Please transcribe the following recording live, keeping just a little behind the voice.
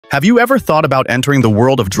Have you ever thought about entering the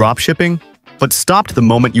world of dropshipping, but stopped the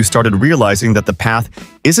moment you started realizing that the path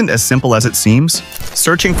isn't as simple as it seems?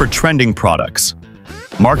 Searching for trending products,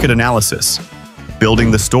 market analysis,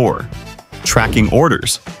 building the store, tracking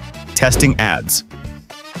orders, testing ads.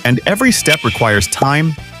 And every step requires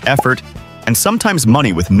time, effort, and sometimes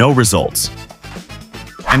money with no results.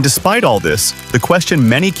 And despite all this, the question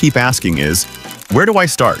many keep asking is, where do I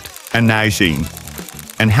start?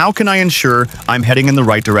 And how can I ensure I'm heading in the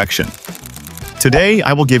right direction? Today,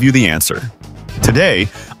 I will give you the answer. Today,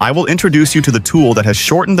 I will introduce you to the tool that has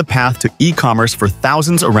shortened the path to e-commerce for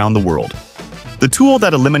thousands around the world. The tool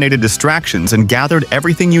that eliminated distractions and gathered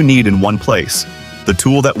everything you need in one place. The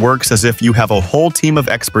tool that works as if you have a whole team of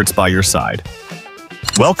experts by your side.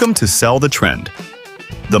 Welcome to SellTheTrend,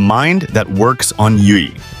 the mind that works on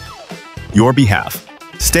your behalf.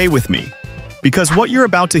 Stay with me, because what you're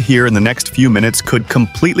about to hear in the next few minutes could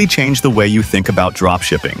completely change the way you think about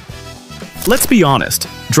dropshipping. Let's be honest,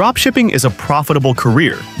 dropshipping is a profitable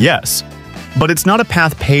career, yes, but it's not a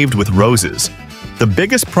path paved with roses. The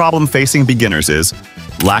biggest problem facing beginners is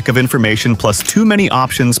lack of information plus too many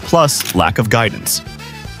options plus lack of guidance.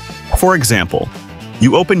 For example,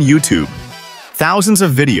 you open YouTube, thousands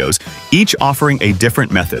of videos, each offering a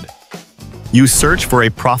different method. You search for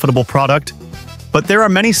a profitable product, but there are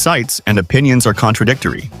many sites and opinions are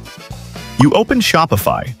contradictory. You open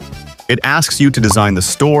Shopify. It asks you to design the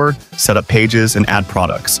store, set up pages, and add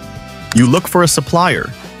products. You look for a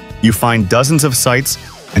supplier. You find dozens of sites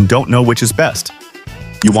and don't know which is best.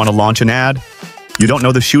 You want to launch an ad. You don't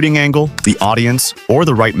know the shooting angle, the audience, or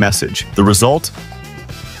the right message. The result?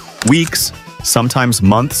 Weeks, sometimes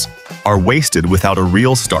months, are wasted without a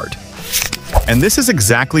real start. And this is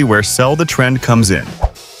exactly where SellTheTrend comes in.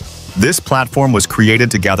 This platform was created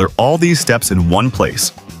to gather all these steps in one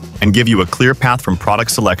place and give you a clear path from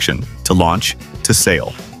product selection to launch to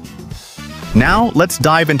sale. Now, let's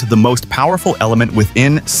dive into the most powerful element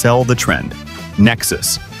within SellTheTrend,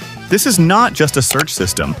 Nexus. This is not just a search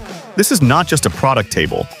system. This is not just a product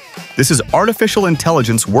table. This is artificial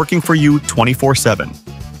intelligence working for you 24/7.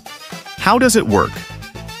 How does it work?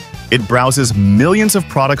 It browses millions of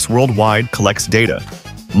products worldwide, collects data,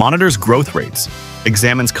 monitors growth rates,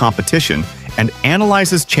 examines competition, and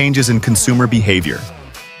analyzes changes in consumer behavior.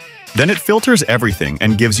 Then it filters everything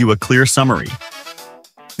and gives you a clear summary.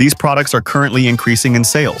 These products are currently increasing in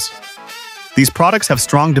sales. These products have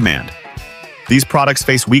strong demand. These products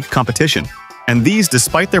face weak competition, and these,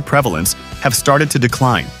 despite their prevalence, have started to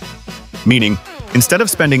decline. Meaning, instead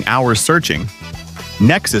of spending hours searching,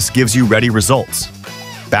 Nexus gives you ready results,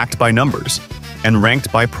 backed by numbers, and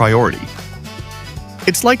ranked by priority.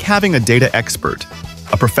 It's like having a data expert,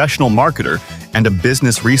 a professional marketer, and a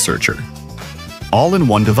business researcher, all in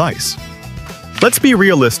one device. Let's be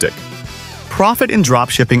realistic. Profit in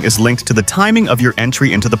dropshipping is linked to the timing of your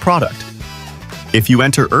entry into the product. If you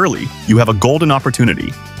enter early, you have a golden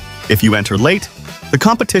opportunity. If you enter late, the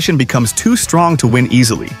competition becomes too strong to win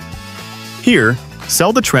easily. Here,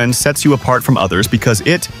 SellTheTrend sets you apart from others because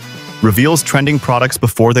it reveals trending products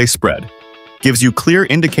before they spread, gives you clear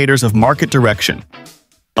indicators of market direction,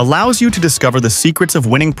 allows you to discover the secrets of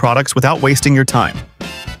winning products without wasting your time.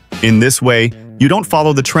 In this way, you don't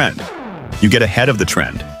follow the trend, you get ahead of the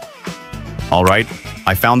trend. All right,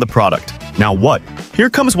 I found the product. Now what? Here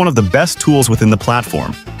comes one of the best tools within the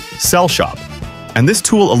platform, SellShop. And this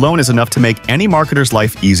tool alone is enough to make any marketer's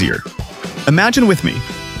life easier. Imagine with me,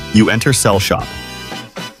 you enter SellShop.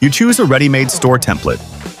 You choose a ready-made store template.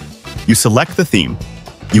 You select the theme.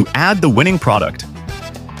 You add the winning product.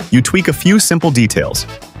 You tweak a few simple details.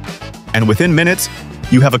 And within minutes,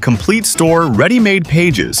 you have a complete store, ready-made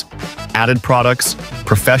pages, added products,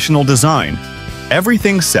 professional design,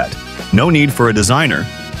 everything set. No need for a designer,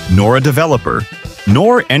 nor a developer,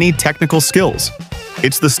 nor any technical skills.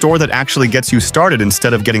 It's the store that actually gets you started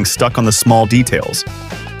instead of getting stuck on the small details.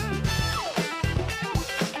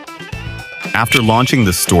 After launching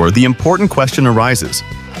the store, the important question arises: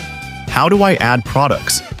 how do I add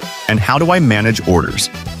products? And how do I manage orders?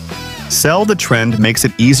 SellTheTrend makes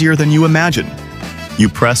it easier than you imagine. You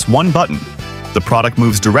press one button, the product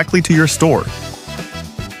moves directly to your store.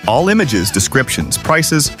 All images, descriptions,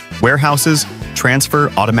 prices, warehouses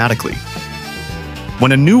transfer automatically.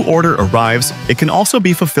 When a new order arrives, it can also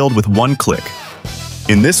be fulfilled with one click.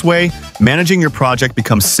 In this way, managing your project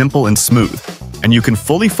becomes simple and smooth, and you can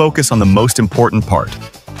fully focus on the most important part: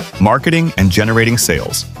 marketing and generating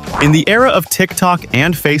sales. In the era of TikTok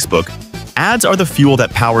and Facebook, ads are the fuel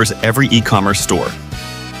that powers every e-commerce store.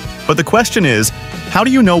 But the question is, how do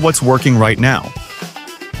you know what's working right now?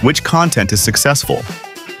 Which content is successful?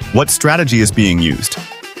 What strategy is being used?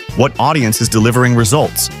 what audience is delivering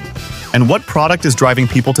results, and what product is driving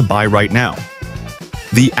people to buy right now.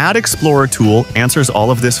 The Ad Explorer tool answers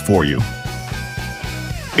all of this for you.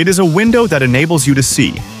 It is a window that enables you to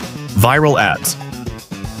see viral ads,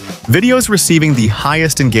 videos receiving the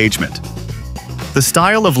highest engagement, the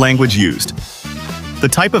style of language used, the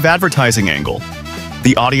type of advertising angle,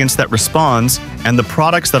 the audience that responds, and the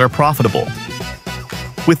products that are profitable.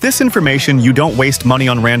 With this information, you don't waste money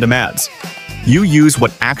on random ads. You use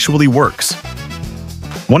what actually works.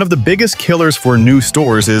 One of the biggest killers for new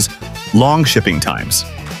stores is long shipping times.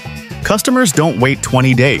 Customers don't wait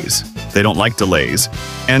 20 days, they don't like delays,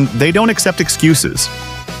 and they don't accept excuses.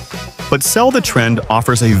 But SellTheTrend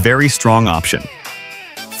offers a very strong option.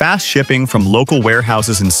 Fast shipping from local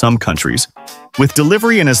warehouses in some countries, with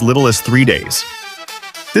delivery in as little as 3 days.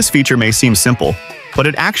 This feature may seem simple, but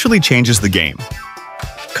it actually changes the game.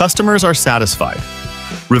 Customers are satisfied.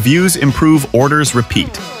 Reviews improve, orders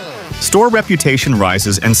repeat. Store reputation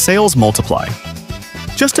rises and sales multiply.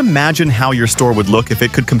 Just imagine how your store would look if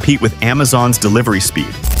it could compete with Amazon's delivery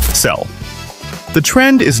speed.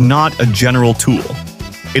 SellTheTrend is not a general tool.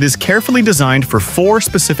 It is carefully designed for 4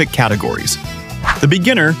 specific categories. The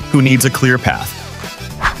beginner who needs a clear path.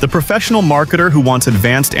 The professional marketer who wants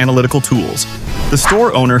advanced analytical tools. The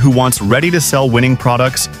store owner who wants ready-to-sell winning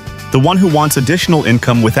products. The one who wants additional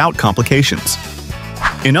income without complications.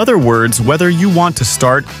 In other words, whether you want to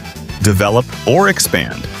start, develop, or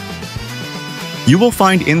expand, you will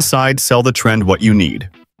find inside SellTheTrend what you need.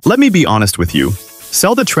 Let me be honest with you.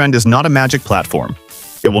 SellTheTrend is not a magic platform.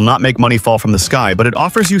 It will not make money fall from the sky, but it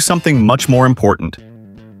offers you something much more important.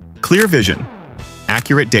 Clear vision,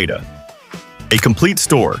 accurate data, a complete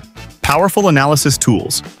store, powerful analysis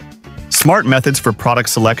tools, smart methods for product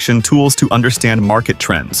selection, tools to understand market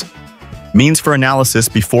trends, means for analysis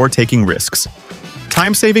before taking risks,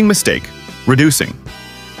 time-saving mistake, reducing.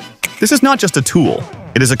 This is not just a tool,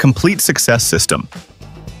 it is a complete success system.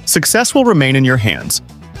 Success will remain in your hands,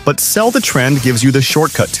 but SellTheTrend gives you the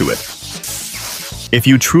shortcut to it. If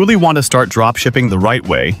you truly want to start dropshipping the right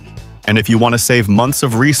way, and if you want to save months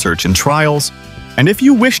of research and trials, and if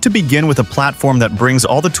you wish to begin with a platform that brings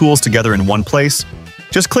all the tools together in one place,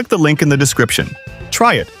 just click the link in the description.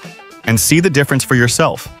 Try it, and see the difference for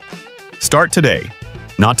yourself. Start today,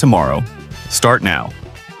 not tomorrow. Start now.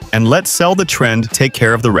 And let SellTheTrend take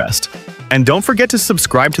care of the rest. And don't forget to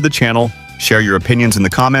subscribe to the channel, share your opinions in the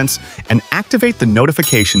comments, and activate the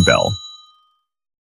notification bell.